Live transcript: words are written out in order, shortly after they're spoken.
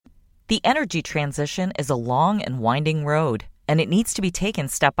The energy transition is a long and winding road, and it needs to be taken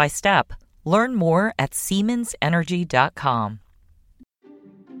step by step. Learn more at SiemensEnergy.com.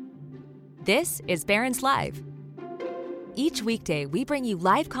 This is Barron's Live. Each weekday, we bring you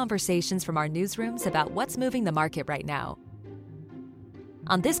live conversations from our newsrooms about what's moving the market right now.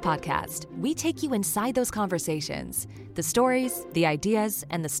 On this podcast, we take you inside those conversations, the stories, the ideas,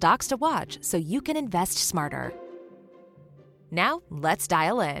 and the stocks to watch so you can invest smarter. Now, let's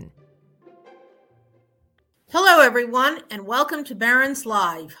dial in. Hello, everyone, and welcome to Barron's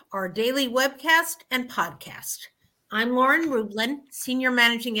Live, our daily webcast and podcast. I'm Lauren Rublin, Senior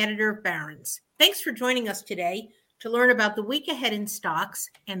Managing Editor of Barron's. Thanks for joining us today to learn about the week ahead in stocks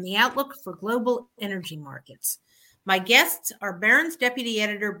and the outlook for global energy markets. My guests are Barron's Deputy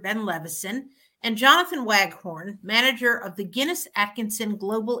Editor Ben Levison and Jonathan Waghorn, manager of the Guinness Atkinson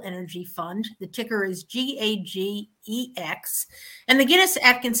Global Energy Fund. The ticker is GAGEX, and the Guinness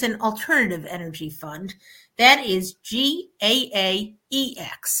Atkinson Alternative Energy Fund. That is GAAEX.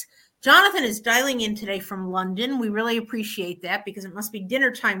 Jonathan is dialing in today from London. We really appreciate that because it must be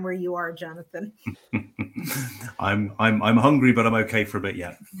dinner time where you are, Jonathan. I'm hungry, but I'm okay for a bit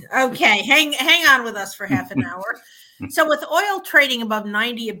yet. Okay, hang on with us for half an hour. So with oil trading above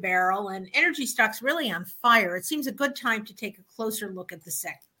 90 a barrel and energy stocks really on fire, it seems a good time to take a closer look at the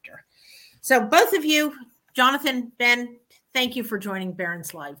sector. So both of you, Jonathan, Ben, thank you for joining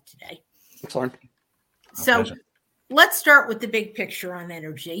Barron's Live today. Excellent. So let's start with the big picture on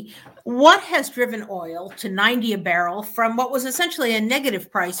energy. What has driven oil to 90 a barrel from what was essentially a negative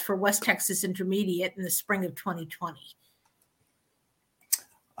price for West Texas Intermediate in the spring of 2020?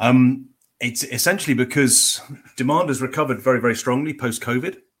 It's essentially because demand has recovered very, very strongly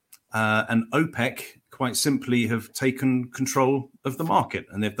post-COVID, and OPEC quite simply have taken control of the market,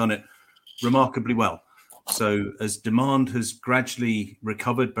 and they've done it remarkably well. So as demand has gradually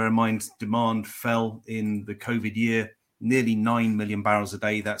recovered, bear in mind, demand fell in the COVID year, nearly 9 million barrels a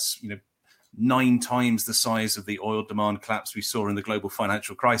day. That's 9 times the size of the oil demand collapse we saw in the global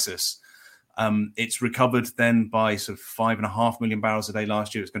financial crisis. It's recovered then by sort of 5.5 million barrels a day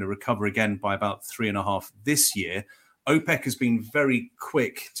last year. It's going to recover again by about 3.5 this year. OPEC has been very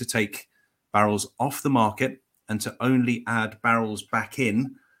quick to take barrels off the market and to only add barrels back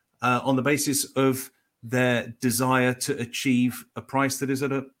in on the basis of their desire to achieve a price that is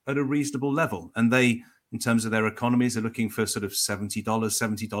at a reasonable level. And they, in terms of their economies, are looking for sort of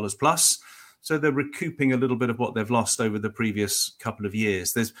 $70 plus. So they're recouping a little bit of what they've lost over the previous couple of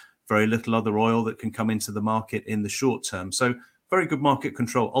years. There's very little other oil that can come into the market in the short term. So very good market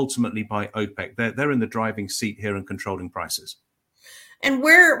control ultimately by OPEC. They're in the driving seat here and controlling prices. And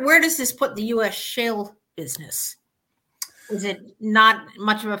where does this put the U.S. shale business? Is it not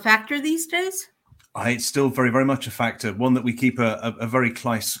much of a factor these days? It's still very, very much a factor, one that we keep a very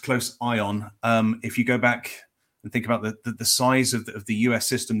close eye on. If you go back and think about the size of the US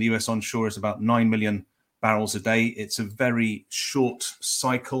system, the US onshore is about 9 million barrels a day. It's a very short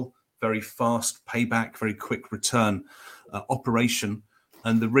cycle, very fast payback, very quick return operation.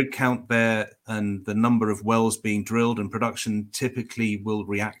 And the rig count there and the number of wells being drilled and production typically will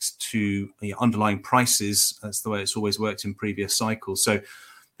react to underlying prices. That's the way it's always worked in previous cycles. So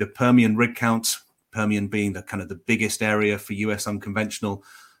the Permian rig count, Permian being the kind of the biggest area for US unconventional,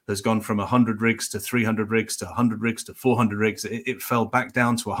 has gone from 100 rigs to 300 rigs to 100 rigs to 400 rigs. It fell back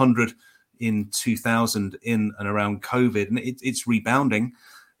down to 100 in 2000 in and around COVID, and it's rebounding.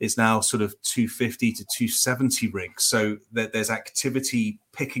 It's now sort of 250 to 270 rigs. So there's activity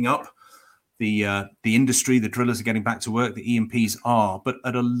picking up. The industry, the drillers are getting back to work, the E&Ps are, but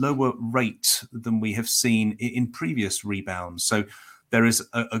at a lower rate than we have seen in previous rebounds. So there is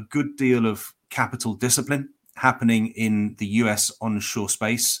a good deal of capital discipline happening in the US onshore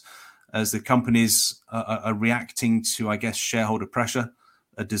space as the companies are reacting to, I guess, shareholder pressure,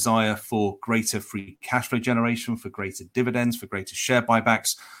 a desire for greater free cash flow generation, for greater dividends, for greater share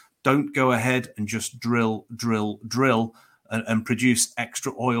buybacks. Don't go ahead and just drill and produce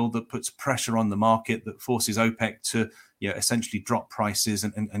extra oil that puts pressure on the market, that forces OPEC to essentially drop prices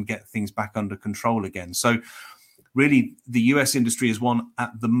and get things back under control again. So really, the US industry is one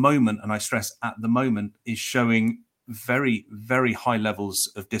at the moment, and I stress at the moment, is showing very, very high levels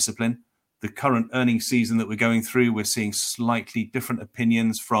of discipline. The current earnings season that we're going through, we're seeing slightly different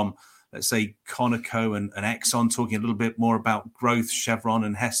opinions from, let's say, Conoco and Exxon talking a little bit more about growth, Chevron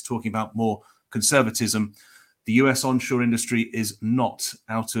and Hess talking about more conservatism. The US onshore industry is not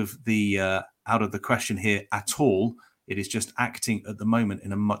out of the question here at all. It is just acting at the moment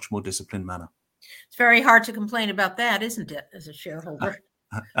in a much more disciplined manner. It's very hard to complain about that, isn't it, as a shareholder?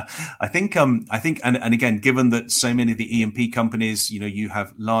 I think, and again, given that so many of the E&P companies, you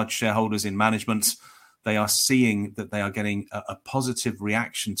have large shareholders in management, they are seeing that they are getting a positive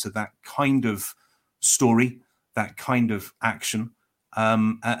reaction to that kind of story, that kind of action.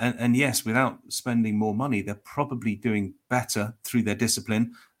 And yes, without spending more money, they're probably doing better through their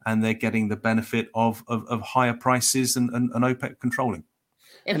discipline, and they're getting the benefit of higher prices and OPEC controlling.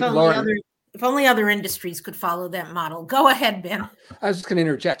 If only other industries could follow that model. Go ahead, Ben. I was just going to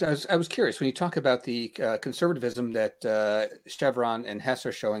interject. I was curious when you talk about the conservatism that Chevron and Hess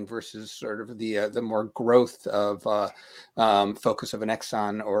are showing versus sort of the more growth of focus of an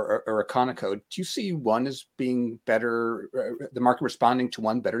Exxon or a Conoco. Do you see one as being better, the market responding to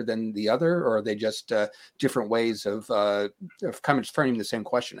one better than the other, or are they just different ways of kind of framing the same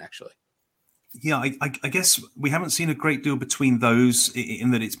question, actually? Yeah, I guess we haven't seen a great deal between those,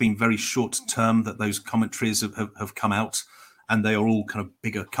 in that it's been very short term that those commentaries have come out, and they are all kind of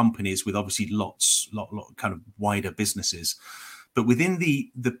bigger companies with obviously lot kind of wider businesses. But within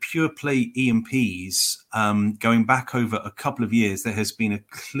the pure play E&Ps, going back over a couple of years, there has been a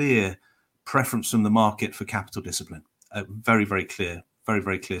clear preference from the market for capital discipline. Very, very clear, very,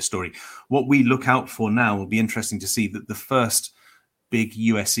 very clear story. What we look out for now will be interesting to see that the first big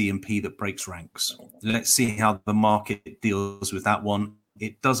US E&P that breaks ranks. Let's see how the market deals with that one.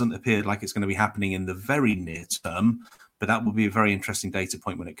 It doesn't appear like it's going to be happening in the very near term, but that will be a very interesting data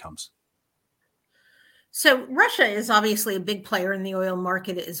point when it comes. So Russia is obviously a big player in the oil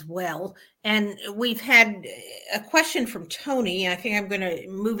market as well. And we've had a question from Tony. I think I'm going to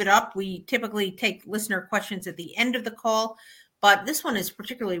move it up. We typically take listener questions at the end of the call, but this one is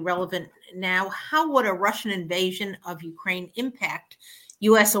particularly relevant now. How would a Russian invasion of Ukraine impact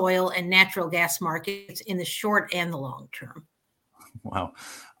U.S. oil and natural gas markets in the short and the long term? Wow.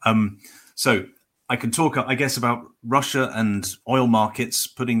 So I can talk, I guess, about Russia and oil markets.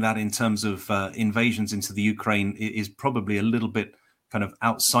 Putting that in terms of invasions into the Ukraine is probably a little bit kind of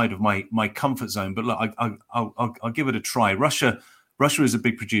outside of my comfort zone. But look, I'll give it a try. Russia is a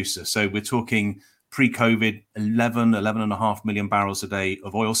big producer. So we're talking pre-COVID, 11.5 million barrels a day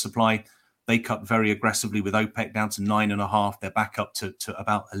of oil supply. They cut very aggressively with OPEC down to 9.5. They're back up to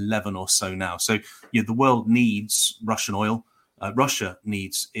about 11 or so now. So the world needs Russian oil. Russia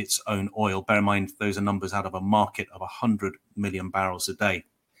needs its own oil. Bear in mind, those are numbers out of a market of 100 million barrels a day.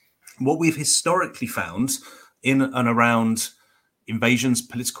 What we've historically found in and around invasions,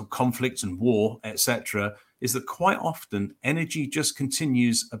 political conflicts and war, etc., is that quite often energy just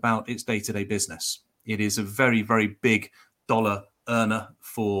continues about its day-to-day business. It is a very, very big dollar earner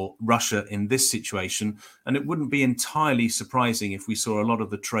for Russia in this situation, and it wouldn't be entirely surprising if we saw a lot of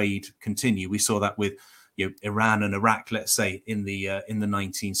the trade continue. We saw that with Iran and Iraq, let's say, in the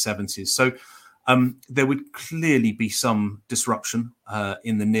 1970s. So there would clearly be some disruption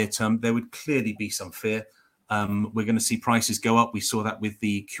in the near term. There would clearly be some fear. We're going to see prices go up. We saw that with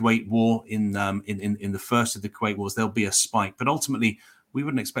the Kuwait war in the first of the Kuwait wars. There'll be a spike, but ultimately we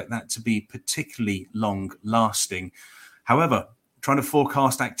wouldn't expect that to be particularly long lasting. However, trying to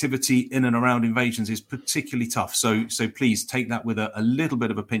forecast activity in and around invasions is particularly tough. So please take that with a little bit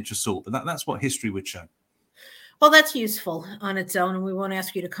of a pinch of salt. But that's what history would show. Well, that's useful on its own, and we won't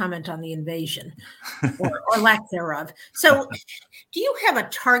ask you to comment on the invasion or lack thereof. So do you have a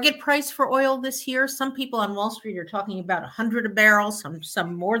target price for oil this year? Some people on Wall Street are talking about 100 a barrel,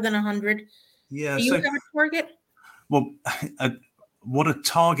 some more than 100. Yeah. Do you have a target? Well, what a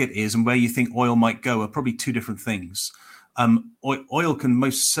target is and where you think oil might go are probably two different things. Oil can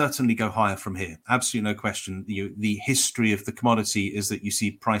most certainly go higher from here. Absolutely no question. The history of the commodity is that you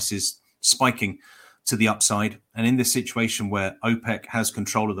see prices spiking to the upside. And in this situation where OPEC has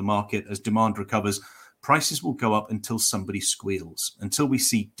control of the market, as demand recovers, prices will go up until somebody squeals, until we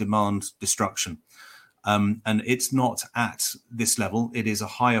see demand destruction. And it's not at this level. It is a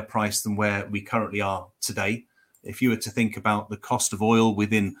higher price than where we currently are today. If you were to think about the cost of oil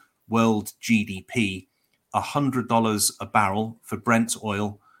within world GDP, $100 a barrel for Brent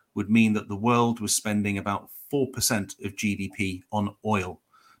oil would mean that the world was spending about 4% of GDP on oil.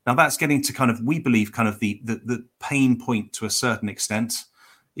 Now that's getting to kind of, we believe, kind of the pain point to a certain extent.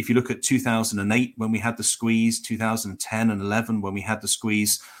 If you look at 2008, when we had the squeeze, 2010 and 11, when we had the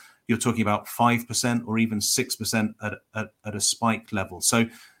squeeze, you're talking about 5% or even 6% at a spike level. So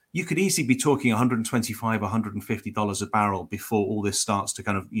you could easily be talking $125, $150 a barrel before all this starts to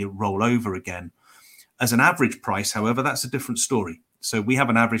kind of roll over again. As an average price, however, that's a different story. So we have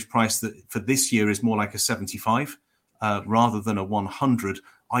an average price that for this year is more like a 75 rather than a 100,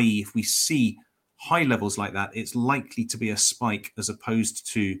 i.e. if we see high levels like that, it's likely to be a spike as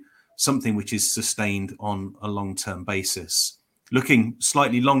opposed to something which is sustained on a long-term basis. Looking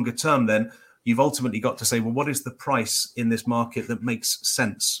slightly longer term, then you've ultimately got to say, well, what is the price in this market that makes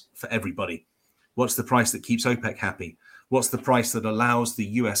sense for everybody? What's the price that keeps OPEC happy? What's the price that allows the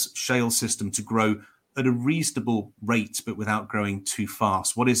US shale system to grow at a reasonable rate, but without growing too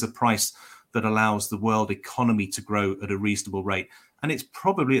fast? What is the price that allows the world economy to grow at a reasonable rate? And it's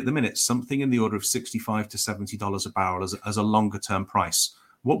probably at the minute something in the order of $65 to $70 a barrel as a longer term price.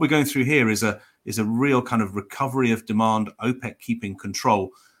 What we're going through here is a real kind of recovery of demand, OPEC keeping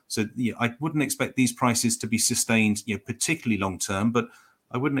control. So I wouldn't expect these prices to be sustained, particularly long term, but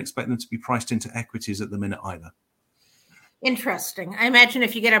I wouldn't expect them to be priced into equities at the minute either. Interesting. I imagine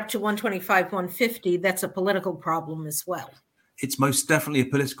if you get up to 125, 150, that's a political problem as well. It's most definitely a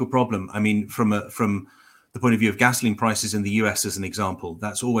political problem. I mean, from the point of view of gasoline prices in the US, as an example,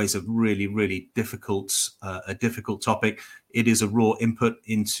 that's always a really, really difficult topic. It is a raw input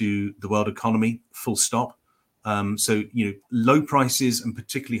into the world economy, full stop. So, low prices and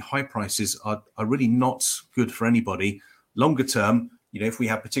particularly high prices are really not good for anybody. Longer term, if we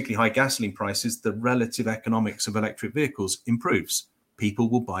have particularly high gasoline prices, the relative economics of electric vehicles improves. People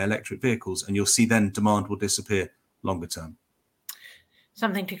will buy electric vehicles, and you'll see then demand will disappear longer term.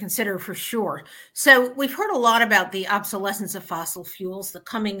 Something to consider for sure. So we've heard a lot about the obsolescence of fossil fuels, the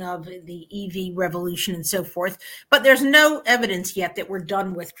coming of the EV revolution and so forth, but there's no evidence yet that we're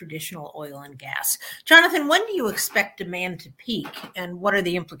done with traditional oil and gas. Jonathan, when do you expect demand to peak, and what are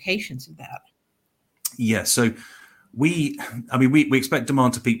the implications of that? Yeah, so we expect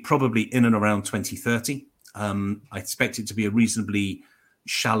demand to peak probably in and around 2030. I expect it to be a reasonably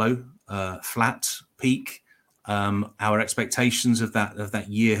shallow, flat peak. Our expectations of that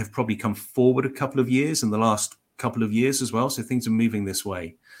year have probably come forward a couple of years in the last couple of years as well. So things are moving this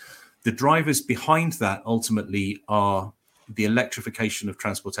way. The drivers behind that ultimately are the electrification of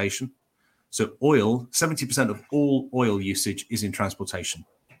transportation. So 70% of all oil usage is in transportation.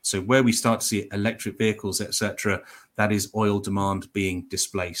 So where we start to see electric vehicles, etc., that is oil demand being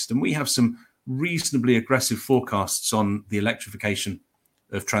displaced. And we have some reasonably aggressive forecasts on the electrification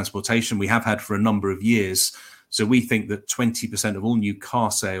of transportation. We have had for a number of years. So we think that 20% of all new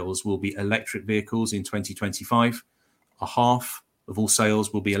car sales will be electric vehicles in 2025. A half of all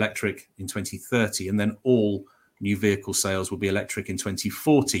sales will be electric in 2030. And then all new vehicle sales will be electric in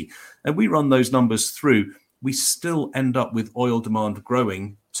 2040. And we run those numbers through. We still end up with oil demand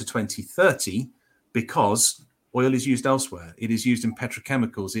growing to 2030 because oil is used elsewhere. It is used in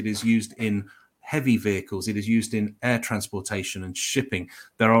petrochemicals. It is used in heavy vehicles. It is used in air transportation and shipping.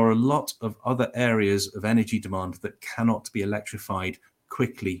 There are a lot of other areas of energy demand that cannot be electrified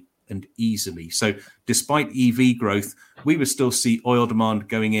quickly and easily. So despite EV growth, we would still see oil demand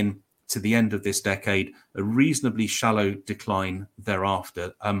going in to the end of this decade, a reasonably shallow decline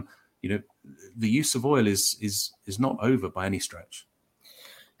thereafter. The use of oil is not over by any stretch.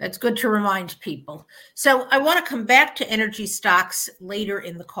 That's good to remind people. So I want to come back to energy stocks later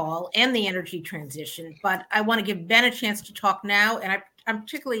in the call and the energy transition, but I want to give Ben a chance to talk now. And I'm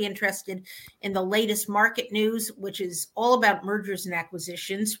particularly interested in the latest market news, which is all about mergers and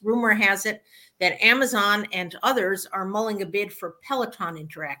acquisitions. Rumor has it that Amazon and others are mulling a bid for Peloton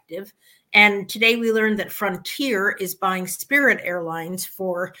Interactive. And today we learned that Frontier is buying Spirit Airlines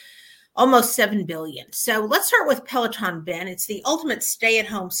for almost $7 billion. So let's start with Peloton, Ben. It's the ultimate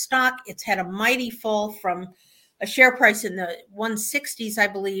stay-at-home stock. It's had a mighty fall from a share price in the 160s, I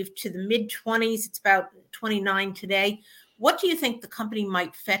believe, to the mid-20s. It's about 29 today. What do you think the company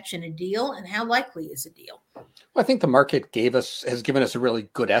might fetch in a deal, and how likely is a deal? Well, I think the market has given us a really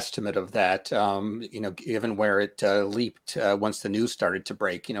good estimate of that, given where it leaped once the news started to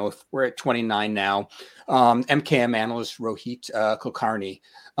break. If we're at 29 now, MKM analyst Rohit Kulkarni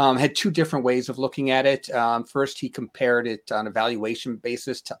had two different ways of looking at it. First, he compared it on a valuation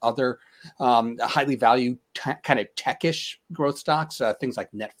basis to other highly valued kind of techish growth stocks, things like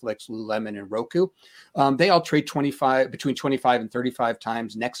Netflix, Lululemon, and Roku. They all trade between 25 and 35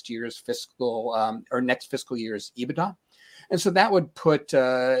 times next fiscal year's EBITDA. And so that would put,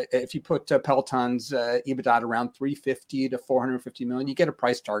 if you put Peloton's EBITDA at around 350 to 450 million, you get a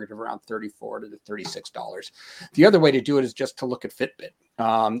price target of around $34 to $36. The other way to do it is just to look at Fitbit.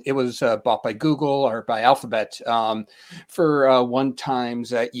 It was bought by Google or by Alphabet for 1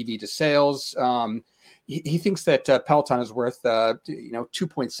 times EV to sales. He thinks that Peloton is worth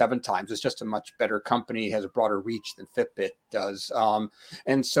 2.7 times. It's just a much better company, has a broader reach than Fitbit does.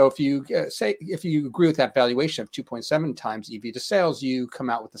 And so if you agree with that valuation of 2.7 times EV to sales, you come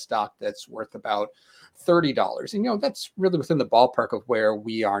out with a stock that's worth about $30. And, that's really within the ballpark of where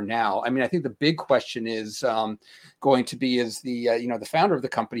we are now. I mean, I think the big question is going to be the founder of the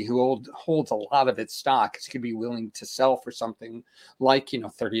company who holds a lot of its stock is going to be willing to sell for something like,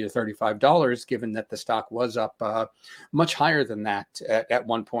 $30 to $35, given that the stock was up much higher than that at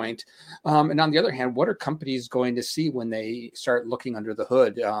one point. And on the other hand, what are companies going to see when they start looking under the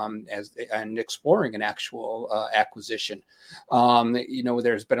hood and exploring an actual acquisition?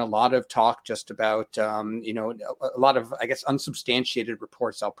 There's been a lot of talk just about, a lot of, I guess, unsubstantiated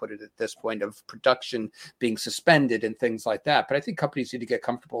reports, I'll put it at this point, of production being suspended and things like that. But I think companies need to get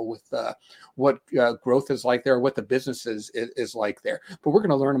comfortable with what growth is like there, what the business is like there. But we're going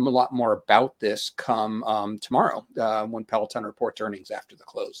to learn a lot more about this come tomorrow when Peloton reports earnings after the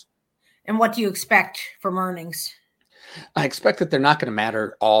close. And what do you expect from earnings? I expect that they're not going to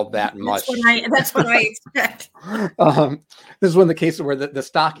matter all that much. That's what I expect. This is one of the cases where the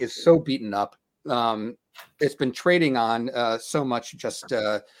stock is so beaten up. It's been trading on so much just,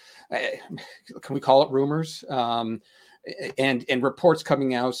 can we call it rumors? And reports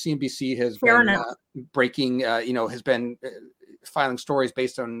coming out. CNBC has been breaking, has been filing stories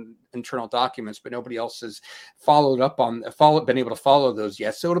based on internal documents, but nobody else has been able to follow those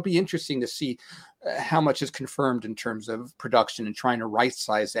yet. So it'll be interesting to see how much is confirmed in terms of production and trying to right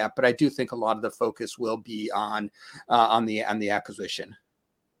size that. But I do think a lot of the focus will be on the acquisition,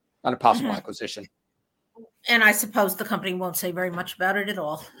 on a possible acquisition. And I suppose the company won't say very much about it at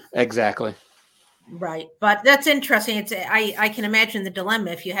all. Exactly. Right. But that's interesting. I can imagine the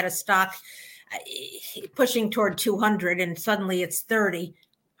dilemma if you had a stock pushing toward 200 and suddenly it's 30.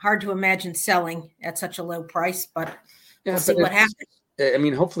 Hard to imagine selling at such a low price, but we'll see what happens. I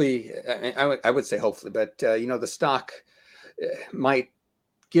mean, hopefully, I would say hopefully, but the stock might,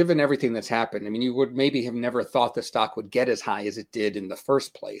 given everything that's happened, I mean, you would maybe have never thought the stock would get as high as it did in the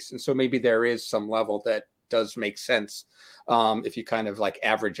first place. And so maybe there is some level that does make sense if you kind of like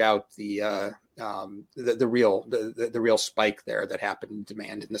average out the real spike there that happened in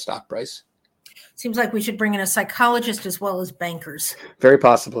demand in the stock price. Seems like we should bring in a psychologist as well as bankers. Very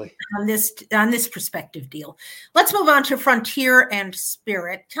possibly. On this prospective deal. Let's move on to Frontier and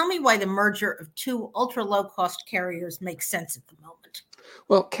Spirit. Tell me why the merger of two ultra low cost carriers makes sense at the moment.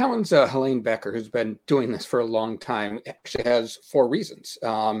 Well, Cowen's Helene Becker, who's been doing this for a long time, actually has 4 reasons.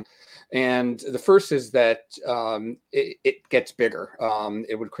 And the first is that it gets bigger.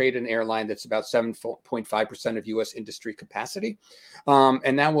 It would create an airline that's about 7.5% of U.S. industry capacity.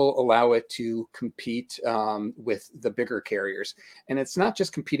 And that will allow it to compete with the bigger carriers. And it's not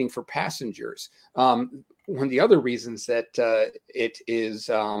just competing for passengers. One of the other reasons that it is,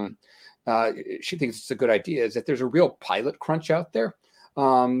 she thinks it's a good idea, is that there's a real pilot crunch out there.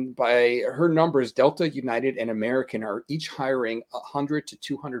 By her numbers, Delta, United, and American are each hiring 100 to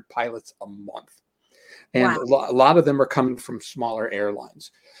 200 pilots a month. And wow. A lot of them are coming from smaller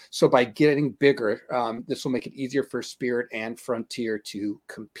airlines. So by getting bigger, this will make it easier for Spirit and Frontier to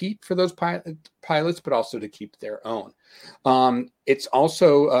compete for those pilots, but also to keep their own. It's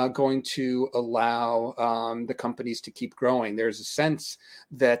also going to allow the companies to keep growing. There's a sense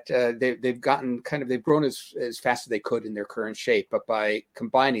that they've grown as fast as they could in their current shape, but by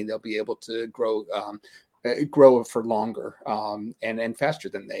combining, they'll be able to grow for longer and faster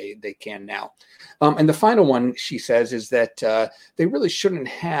than they can now. And the final one, she says, is that they really shouldn't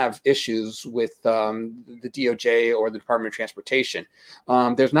have issues with the DOJ or the Department of Transportation.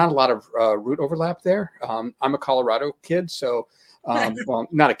 There's not a lot of route overlap there. I'm a Colorado kid, so well,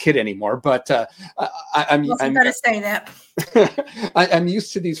 not a kid anymore, but I'm going to say that. I'm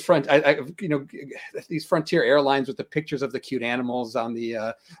used to these these Frontier airlines with the pictures of the cute animals on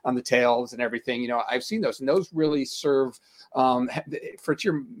the tails and everything. I've seen those, and those really serve.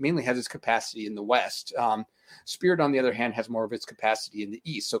 Frontier mainly has its capacity in the West. Spirit, on the other hand, has more of its capacity in the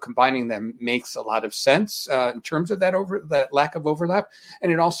East. So combining them makes a lot of sense in terms of that lack of overlap,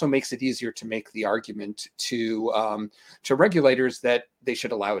 and it also makes it easier to make the argument to regulators that they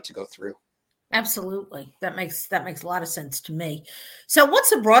should allow it to go through. Absolutely, that makes a lot of sense to me. So, what's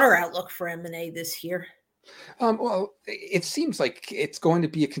the broader outlook for M&A this year? Well, it seems like it's going to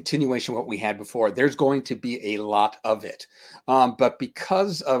be a continuation of what we had before. There's going to be a lot of it. But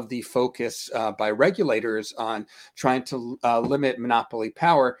because of the focus by regulators on trying to limit monopoly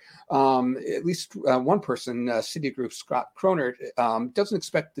power, at least one person, Citigroup Scott Kroner, doesn't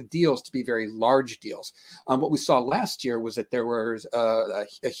expect the deals to be very large deals. What we saw last year was that there was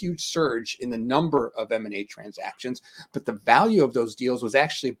a huge surge in the number of M&A transactions, but the value of those deals was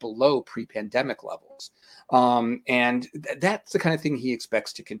actually below pre-pandemic levels. And that's the kind of thing he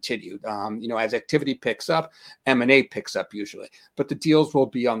expects to continue. As activity picks up, M&A picks up usually, but the deals will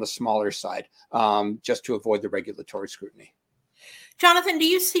be on the smaller side just to avoid the regulatory scrutiny. Jonathan, do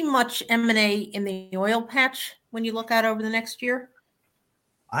you see much M&A in the oil patch when you look out over the next year?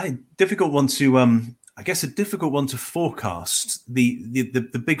 A difficult one to forecast.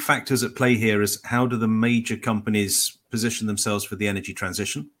 The big factors at play here is how do the major companies position themselves for the energy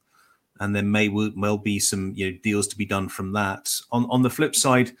transition, and there may well be some deals to be done from that. On the flip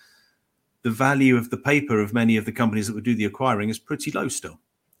side, the value of the paper of many of the companies that would do the acquiring is pretty low still.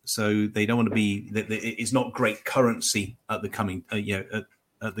 So they don't want to be. It's not great currency at the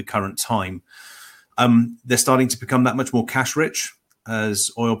current time. They're starting to become that much more cash rich as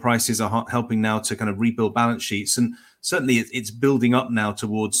oil prices are helping now to kind of rebuild balance sheets, and certainly it's building up now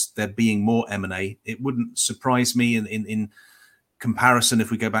towards there being more M&A. It wouldn't surprise me in comparison if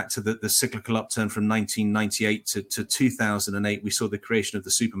we go back to the cyclical upturn from 1998 to 2008. We saw the creation of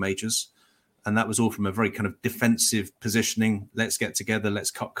the super majors. And that was all from a very kind of defensive positioning. Let's get together. Let's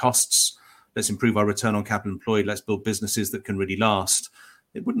cut costs. Let's improve our return on capital employed. Let's build businesses that can really last.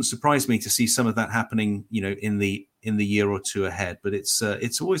 It wouldn't surprise me to see some of that happening, in the year or two ahead. But it's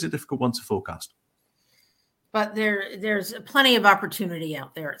always a difficult one to forecast. But there's plenty of opportunity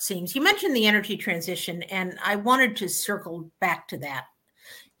out there, it seems. You mentioned the energy transition, and I wanted to circle back to that.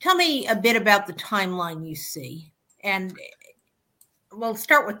 Tell me a bit about the timeline you see, and we'll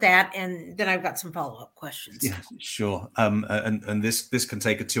start with that, and then I've got some follow-up questions. Yeah, sure. And this can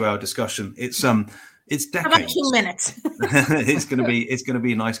take a 2-hour discussion. It's decades. How about 2 minutes? It's going to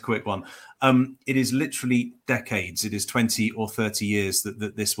be a nice quick one. It is literally decades. It is 20 or 30 years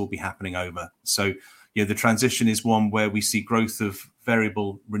that this will be happening over. So, the transition is one where we see growth of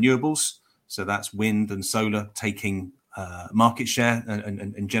variable renewables. So that's wind and solar taking market share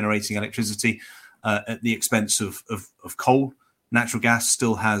and generating electricity at the expense of coal. Natural gas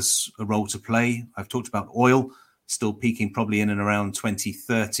still has a role to play. I've talked about oil still peaking probably in and around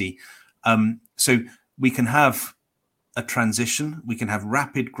 2030. So we can have a transition. We can have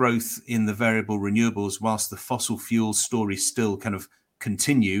rapid growth in the variable renewables whilst the fossil fuel story still kind of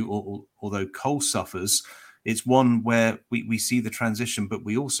continue, although coal suffers. It's one where we see the transition, but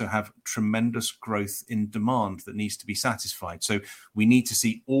we also have tremendous growth in demand that needs to be satisfied. So we need to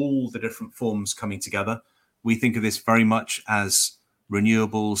see all the different forms coming together. We think of this very much as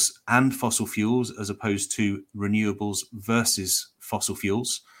renewables and fossil fuels, as opposed to renewables versus fossil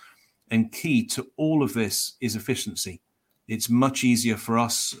fuels. And key to all of this is efficiency. It's much easier for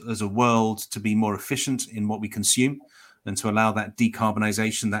us as a world to be more efficient in what we consume and to allow that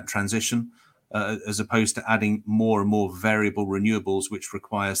decarbonization, that transition, as opposed to adding more and more variable renewables, which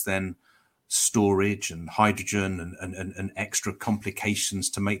requires then storage and hydrogen and extra complications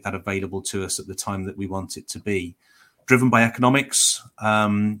to make that available to us at the time that we want it to be. Driven by economics,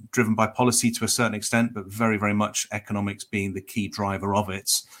 driven by policy to a certain extent, but very, very much economics being the key driver of it,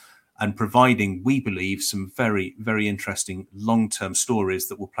 and providing, we believe, some very, very interesting long-term stories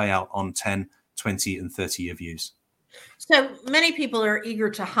that will play out on 10, 20 and 30-year views. So many people are eager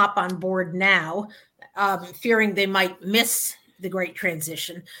to hop on board now, fearing they might miss the great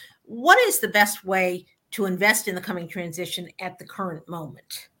transition. What is the best way to invest in the coming transition at the current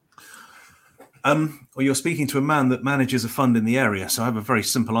moment? Well, you're speaking to a man that manages a fund in the area, so I have a very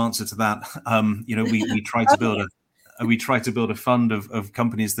simple answer to that. We try to build a fund of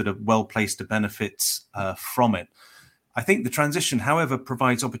companies that are well placed to benefit from it. I think the transition, however,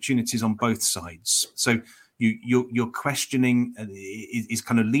 provides opportunities on both sides. So your questioning is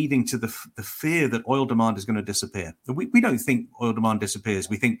kind of leading to the fear that oil demand is going to disappear. We don't think oil demand disappears.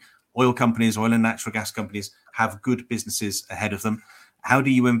 We think oil companies, oil and natural gas companies have good businesses ahead of them. How do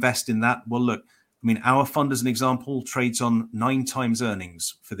you invest in that? Well, look, I mean, our fund, as an example, trades on 9 times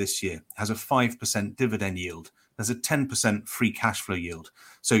earnings for this year, has a 5% dividend yield. There's a 10% free cash flow yield.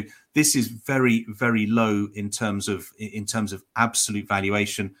 So this is very, very low in terms of absolute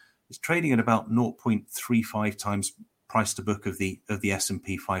valuation. It's trading at about 0.35 times price to book of the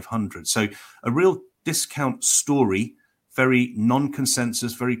S&P 500. So a real discount story, very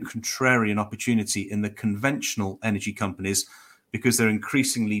non-consensus, very contrarian opportunity in the conventional energy companies, because they're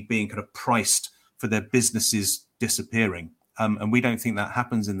increasingly being kind of priced for their businesses disappearing. And we don't think that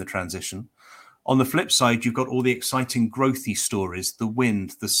happens in the transition. On the flip side, you've got all the exciting growthy stories, the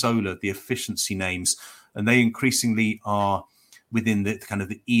wind, the solar, the efficiency names, and they increasingly are within the kind of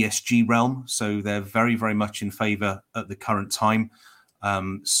the ESG realm. So they're very, very much in favor at the current time.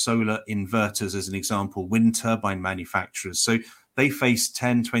 Solar inverters, as an example, wind turbine manufacturers. So they face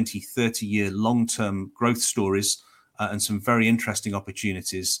 10, 20, 30-year long-term growth stories and some very interesting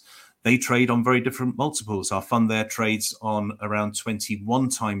opportunities. they trade on very different multiples. Our fund there trades on around 21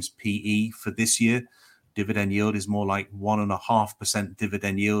 times PE for this year. Dividend yield is more like 1.5%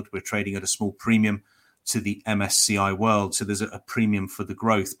 dividend yield. We're trading at a small premium to the MSCI World. So there's a premium for the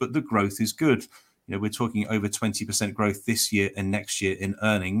growth, but the growth is good. We're talking over 20% growth this year and next year in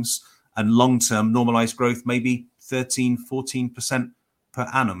earnings, and long-term normalized growth, maybe 13, 14% per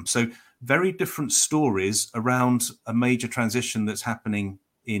annum. So very different stories around a major transition that's happening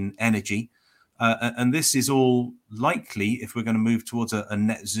in energy. And this is all likely, if we're going to move towards a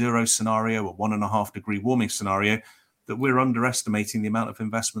net zero scenario, a 1.5 degree warming scenario, that we're underestimating the amount of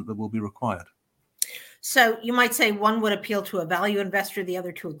investment that will be required. So you might say one would appeal to a value investor, the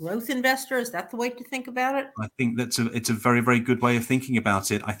other to a growth investor. Is that the way to think about it? I think it's a very, very good way of thinking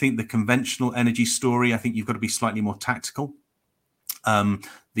about it. I think the conventional energy story, I think you've got to be slightly more tactical.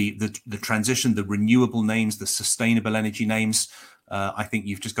 The transition, the renewable names, the sustainable energy names, I think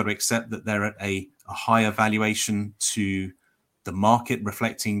you've just got to accept that they're at a higher valuation to the market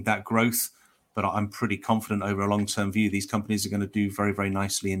reflecting that growth. But I'm pretty confident over a long-term view, these companies are going to do very, very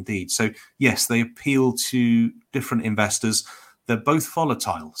nicely indeed. So yes, they appeal to different investors. They're both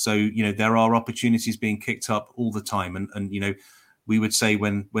volatile. So, there are opportunities being kicked up all the time. And we would say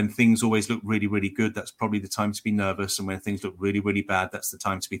when things always look really, really good, that's probably the time to be nervous. And when things look really, really bad, that's the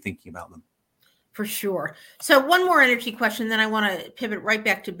time to be thinking about them. For sure. So one more energy question, then I want to pivot right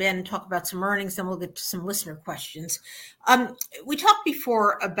back to Ben and talk about some earnings, then we'll get to some listener questions. We talked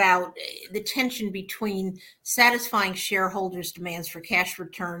before about the tension between satisfying shareholders' demands for cash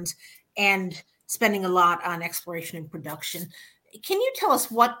returns and spending a lot on exploration and production. Can you tell us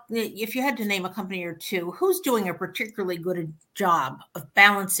if you had to name a company or two, who's doing a particularly good job of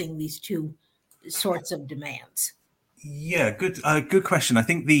balancing these two sorts of demands? Yeah, good question. I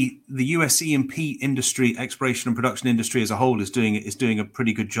think the US E&P industry, exploration and production industry as a whole, is doing a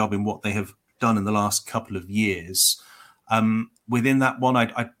pretty good job in what they have done in the last couple of years. Within that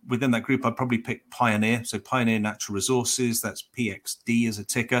within that group, I'd probably pick Pioneer. So Pioneer Natural Resources, that's PXD as a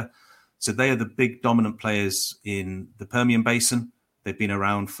ticker. So they are the big dominant players in the Permian Basin. They've been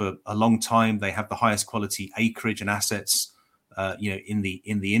around for a long time. They have the highest quality acreage and assets in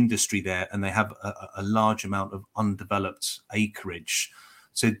the industry there, and they have a large amount of undeveloped acreage.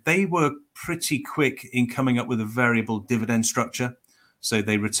 So they were pretty quick in coming up with a variable dividend structure. So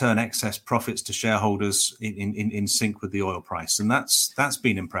they return excess profits to shareholders in sync with the oil price, and that's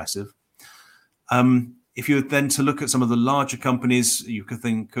been impressive. If you were then to look at some of the larger companies, you could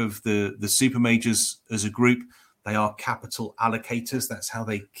think of the super majors as a group. They are capital allocators. That's how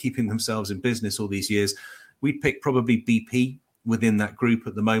they're keeping themselves in business all these years. We'd pick probably BP within that group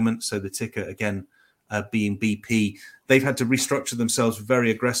at the moment. So the ticker, again, being BP. They've had to restructure themselves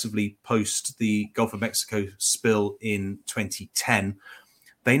very aggressively post the Gulf of Mexico spill in 2010.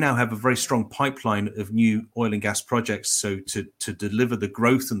 They now have a very strong pipeline of new oil and gas projects. So to deliver the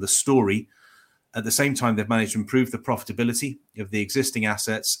growth and the story, at the same time, they've managed to improve the profitability of the existing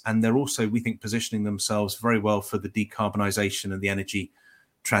assets. And they're also, we think, positioning themselves very well for the decarbonisation and the energy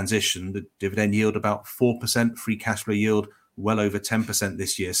transition. The dividend yield about 4%, free cash flow yield well over 10%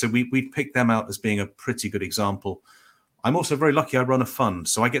 this year. So we picked them out as being a pretty good example. I'm also very lucky. I run a fund,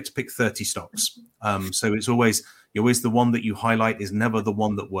 so I get to pick 30 stocks. So it's always the one that you highlight is never the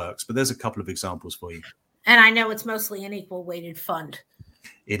one that works. But there's a couple of examples for you. And I know it's mostly an equal weighted fund.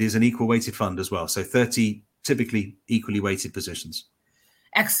 It is an equal weighted fund as well. So 30 typically equally weighted positions.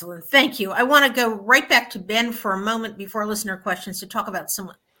 Excellent. Thank you. I want to go right back to Ben for a moment before listener questions to talk about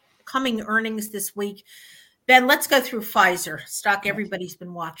some coming earnings this week. Ben, let's go through Pfizer, stock everybody's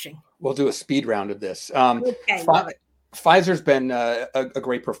been watching. We'll do a speed round of this. Okay, love it. Pfizer's been a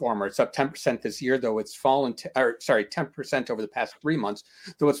great performer. It's up 10% this year, though it's fallen 10% over the past 3 months,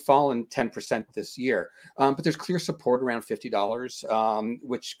 though it's fallen 10% this year. But there's clear support around $50,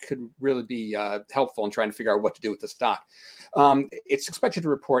 which could really be helpful in trying to figure out what to do with the stock. It's expected to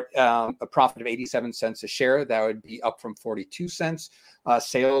report a profit of 87 cents a share. That would be up from 42 cents.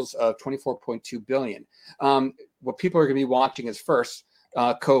 Sales of 24.2 billion. What people are going to be watching is first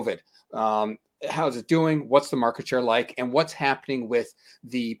COVID. How's it doing? What's the market share like? And what's happening with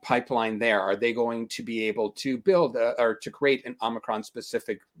the pipeline there? Are they going to be able to build or to create an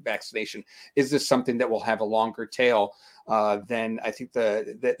Omicron-specific vaccination? Is this something that will have a longer tail than I think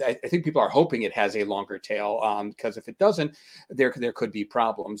I think people are hoping it has a longer tail, because if it doesn't, there could be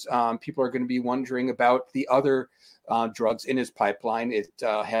problems. People are going to be wondering about the other drugs in its pipeline. It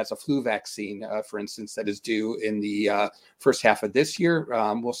has a flu vaccine, for instance, that is due in the first half of this year.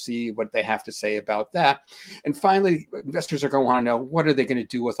 We'll see what they have to say about that. And finally, investors are going to want to know, what are they going to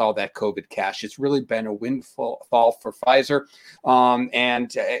do with all that COVID cash? It's really been a windfall for Pfizer.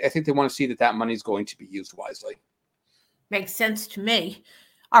 And I think they want to see that money is going to be used wisely. Makes sense to me.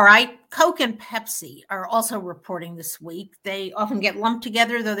 All right. Coke and Pepsi are also reporting this week. They often get lumped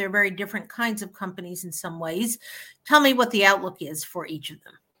together, though they're very different kinds of companies in some ways. Tell me what the outlook is for each of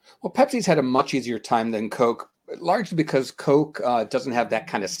them. Well, Pepsi's had a much easier time than Coke, largely because Coke doesn't have that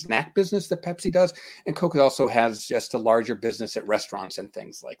kind of snack business that Pepsi does. And Coke also has just a larger business at restaurants and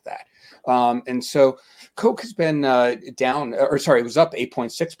things like that. And so Coke has been it was up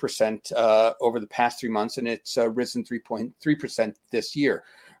 8.6% over the past 3 months, and it's risen 3.3% this year.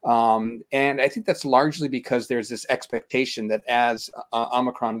 And I think that's largely because there's this expectation that as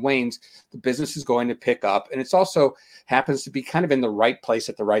Omicron wanes, the business is going to pick up. And it's also happens to be kind of in the right place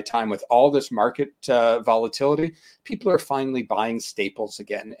at the right time with all this market volatility. People are finally buying staples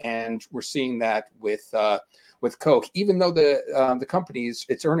again. And we're seeing that with Coke, even though the company's,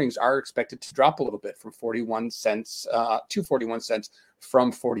 its earnings are expected to drop a little bit from 41 cents to 41 cents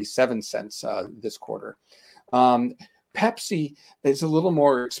from 47 cents this quarter. Pepsi is a little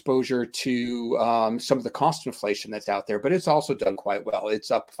more exposure to some of the cost inflation that's out there, but it's also done quite well. It's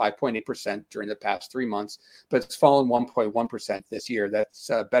up 5.8% during the past 3 months, but it's fallen 1.1% this year.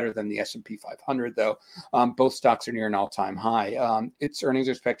 That's better than the S&P 500, though. Both stocks are near an all-time high. Its earnings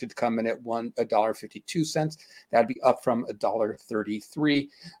are expected to come in at $1.52. That'd be up from $1.33.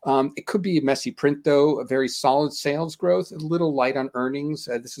 It could be a messy print, though. A very solid sales growth, a little light on earnings.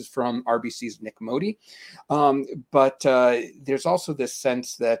 This is from RBC's Nick Modi. But there's also this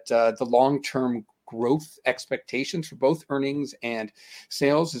sense that the long-term growth expectations for both earnings and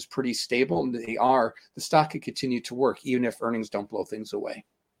sales is pretty stable. And the stock could continue to work even if earnings don't blow things away.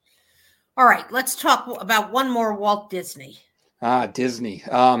 All right, let's talk about one more, Walt Disney. Disney.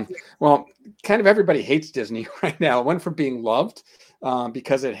 Well, kind of everybody hates Disney right now. It went from being loved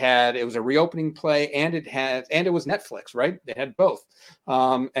because it was a reopening play and it was Netflix, right? They had both.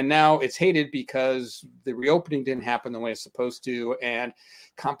 And now it's hated because the reopening didn't happen the way it's supposed to. And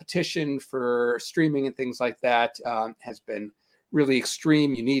competition for streaming and things like that has been really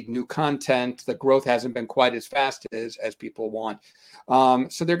extreme. You need new content. The growth hasn't been quite as fast as people want.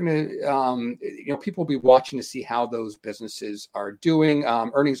 So they're going to, people will be watching to see how those businesses are doing.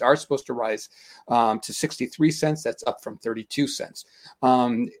 Earnings are supposed to rise to 63 cents. That's up from 32 cents.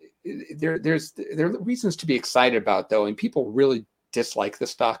 There are reasons to be excited about, though, and people really dislike the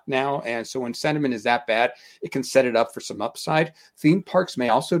stock now. And so when sentiment is that bad, it can set it up for some upside. Theme parks may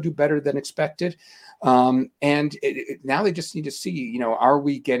also do better than expected. And now they just need to see, are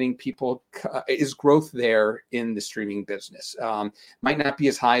we getting people, is growth there in the streaming business? Might not be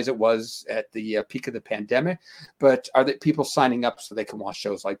as high as it was at the peak of the pandemic, but are the people signing up so they can watch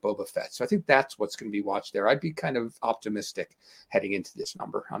shows like Boba Fett? So I think that's what's going to be watched there. I'd be kind of optimistic heading into this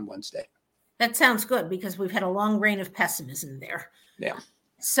number on Wednesday. That sounds good because we've had a long reign of pessimism there. Yeah.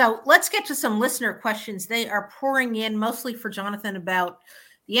 So let's get to some listener questions. They are pouring in mostly for Jonathan about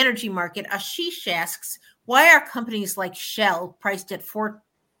the energy market. Ashish asks, why are companies like Shell priced at 4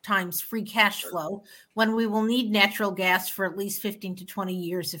 times free cash flow when we will need natural gas for at least 15 to 20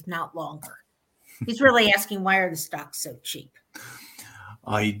 years, if not longer? He's really asking, why are the stocks so cheap?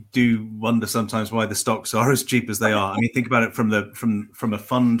 I do wonder sometimes why the stocks are as cheap as they are. I mean, think about it from a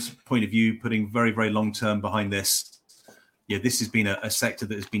fund point of view, putting very, very long term behind this. Yeah, this has been a sector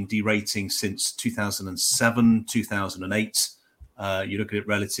that has been derating since 2007, 2008. You look at it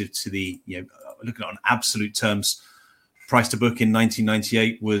relative to look at it on absolute terms. Price to book in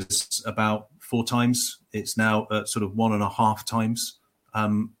 1998 was about 4 times. It's now at sort of 1.5 times.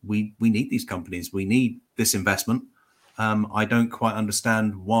 We need these companies. We need this investment. I don't quite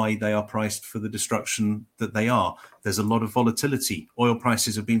understand why they are priced for the destruction that they are. There's a lot of volatility. Oil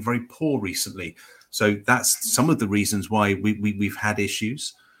prices have been very poor recently. So that's some of the reasons why we've had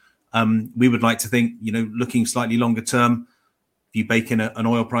issues. We would like to think, looking slightly longer term, if you bake in an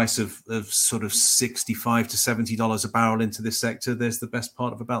oil price of sort of $65 to $70 a barrel into this sector, there's the best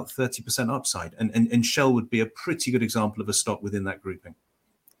part of about 30% upside. And Shell would be a pretty good example of a stock within that grouping.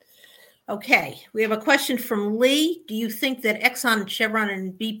 Okay, we have a question from Lee. Do you think that Exxon, Chevron,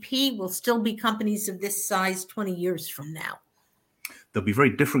 and BP will still be companies of this size 20 years from now? They'll be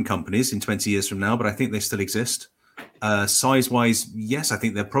very different companies in 20 years from now, but I think they still exist. Size-wise, yes, I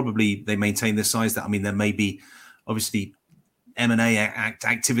think they maintain their size. That, I mean, there may be obviously M&A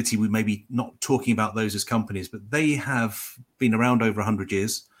activity. We may be not talking about those as companies, but they have been around over 100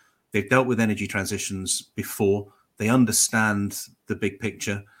 years. They've dealt with energy transitions before. They understand the big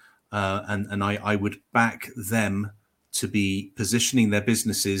picture, and I would back them to be positioning their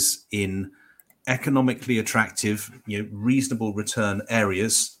businesses in economically attractive, reasonable return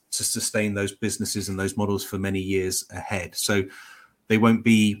areas to sustain those businesses and those models for many years ahead. So they won't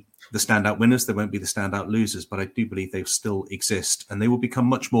be the standout winners, they won't be the standout losers, but I do believe they still exist, and they will become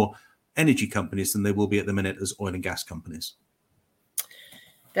much more energy companies than they will be at the minute as oil and gas companies.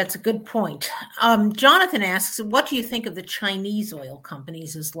 That's a good point. Jonathan asks, what do you think of the Chinese oil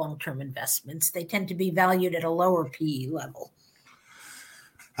companies as long-term investments? They tend to be valued at a lower PE level.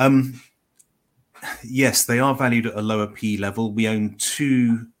 Yes, they are valued at a lower PE level. We own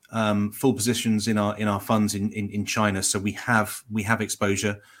two full positions in our funds in China, so we have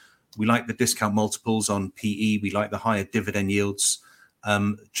exposure. We like the discount multiples on PE. We like the higher dividend yields.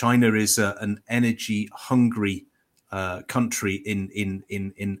 China is an energy hungry country in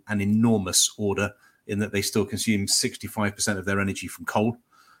an enormous order, in that they still consume 65% of their energy from coal.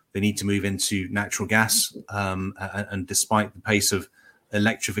 They need to move into natural gas, and despite the pace of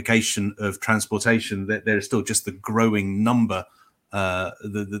electrification of transportation, there is still just the growing number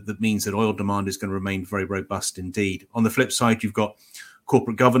that means that oil demand is going to remain very robust indeed. On the flip side, you've got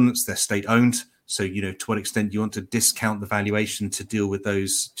corporate governance; they're state owned. So, to what extent do you want to discount the valuation to deal with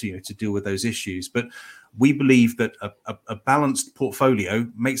those to deal with those issues? But we believe that a balanced portfolio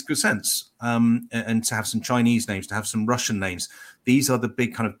makes good sense, and to have some Chinese names, to have some Russian names. These are the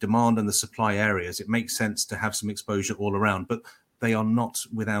big kind of demand and the supply areas. It makes sense to have some exposure all around, but they are not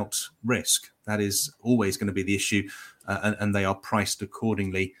without risk. That is always going to be the issue, and they are priced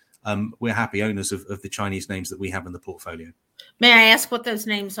accordingly. We're happy owners of the Chinese names that we have in the portfolio. May I ask what those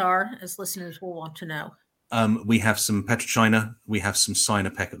names are, as listeners will want to know? We have some PetroChina. We have some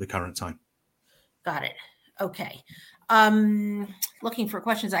Sinopec at the current time. Got it. Okay. Looking for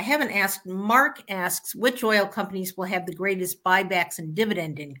questions I haven't asked. Mark asks, which oil companies will have the greatest buybacks and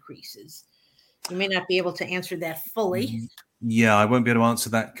dividend increases? You may not be able to answer that fully. Yeah, I won't be able to answer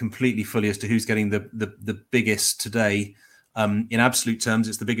that completely fully as to who's getting the biggest today. In absolute terms,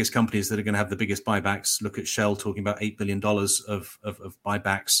 it's the biggest companies that are going to have the biggest buybacks. Look at Shell talking about $8 billion of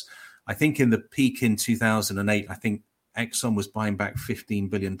buybacks. I think in the peak in 2008, I think Exxon was buying back $15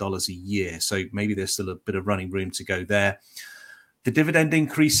 billion a year. So maybe there's still a bit of running room to go there. The dividend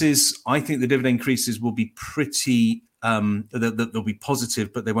increases, I think the dividend increases will be pretty, they'll be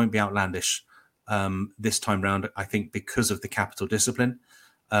positive, but they won't be outlandish this time round, I think, because of the capital discipline.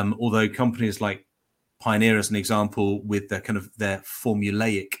 Although companies like Pioneer, as an example, with their kind of their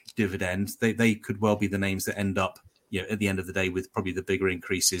formulaic dividend, they could well be the names that end up, at the end of the day, with probably the bigger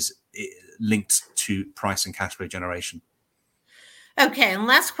increases linked to price and cash flow generation. Okay, and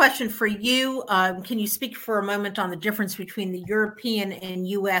last question for you. Can you speak for a moment on the difference between the European and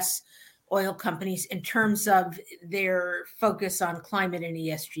U.S. oil companies in terms of their focus on climate and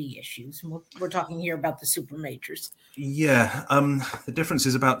ESG issues? And we're talking here about the super majors. Yeah, the difference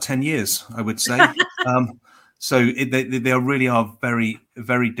is about 10 years, I would say. They really are very,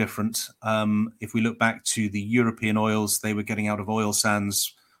 very different. If we look back to the European oils, they were getting out of oil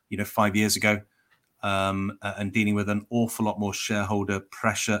sands, 5 years ago, and dealing with an awful lot more shareholder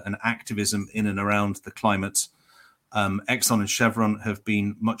pressure and activism in and around the climate. Exxon and Chevron have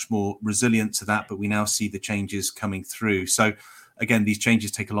been much more resilient to that, but we now see the changes coming through. So again, these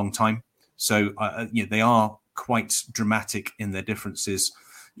changes take a long time. So they are quite dramatic in their differences.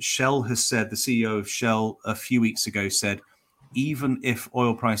 Shell has said, the CEO of Shell a few weeks ago said, even if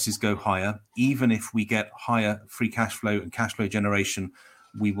oil prices go higher, even if we get higher free cash flow and cash flow generation,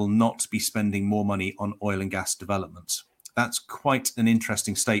 we will not be spending more money on oil and gas development. That's quite an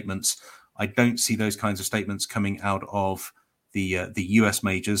interesting statement. I don't see those kinds of statements coming out of the US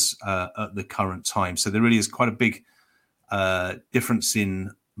majors at the current time. So there really is quite a big difference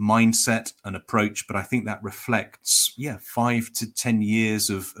in mindset and approach, but I think that reflects 5 to 10 years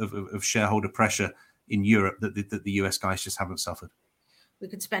of shareholder pressure in Europe that the US guys just haven't suffered. We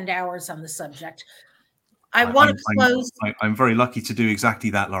could spend hours on the subject. I want to close. I'm very lucky to do exactly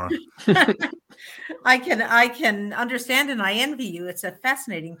that, Lauren. I can understand, and I envy you. It's a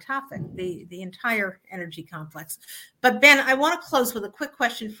fascinating topic, the entire energy complex. But Ben, I want to close with a quick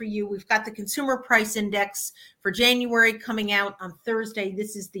question for you. We've got the Consumer Price Index for January coming out on Thursday.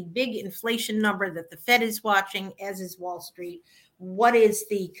 This is the big inflation number that the Fed is watching, as is Wall Street. What is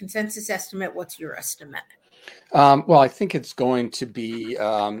the consensus estimate? What's your estimate? Well, I think it's going to be,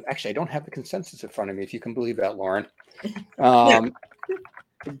 actually, I don't have the consensus in front of me, if you can believe that, Lauren.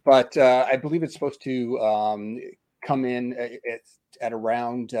 But I believe it's supposed to come in at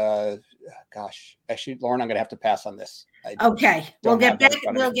around, actually, Lauren, I'm going to have to pass on this. Okay. We'll get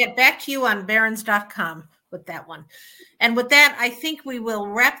back to you on barons.com. with that one. And with that, I think we will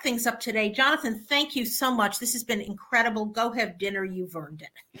wrap things up today. Jonathan, thank you so much. This has been incredible. Go have dinner. You've earned it.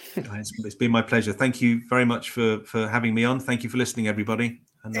 It's been my pleasure. Thank you very much for having me on. Thank you for listening, everybody.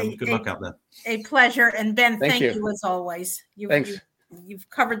 And good luck out there. A pleasure. And Ben, thank you as always. Thanks. You've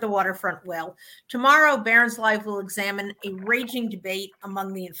covered the waterfront well. Tomorrow, Barron's Live will examine a raging debate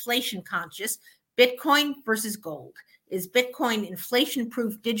among the inflation conscious, Bitcoin versus gold. Is Bitcoin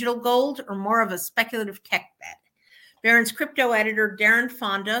inflation-proof digital gold or more of a speculative tech bet? Barron's crypto editor Darren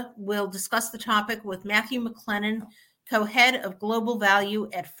Fonda will discuss the topic with Matthew McLennan, co-head of global value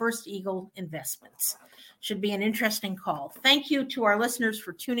at First Eagle Investments. Should be an interesting call. Thank you to our listeners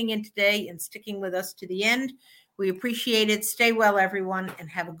for tuning in today and sticking with us to the end. We appreciate it. Stay well, everyone, and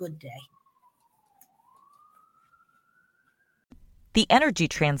have a good day. The energy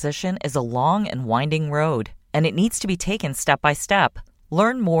transition is a long and winding road, and it needs to be taken step by step.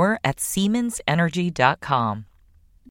 Learn more at SiemensEnergy.com.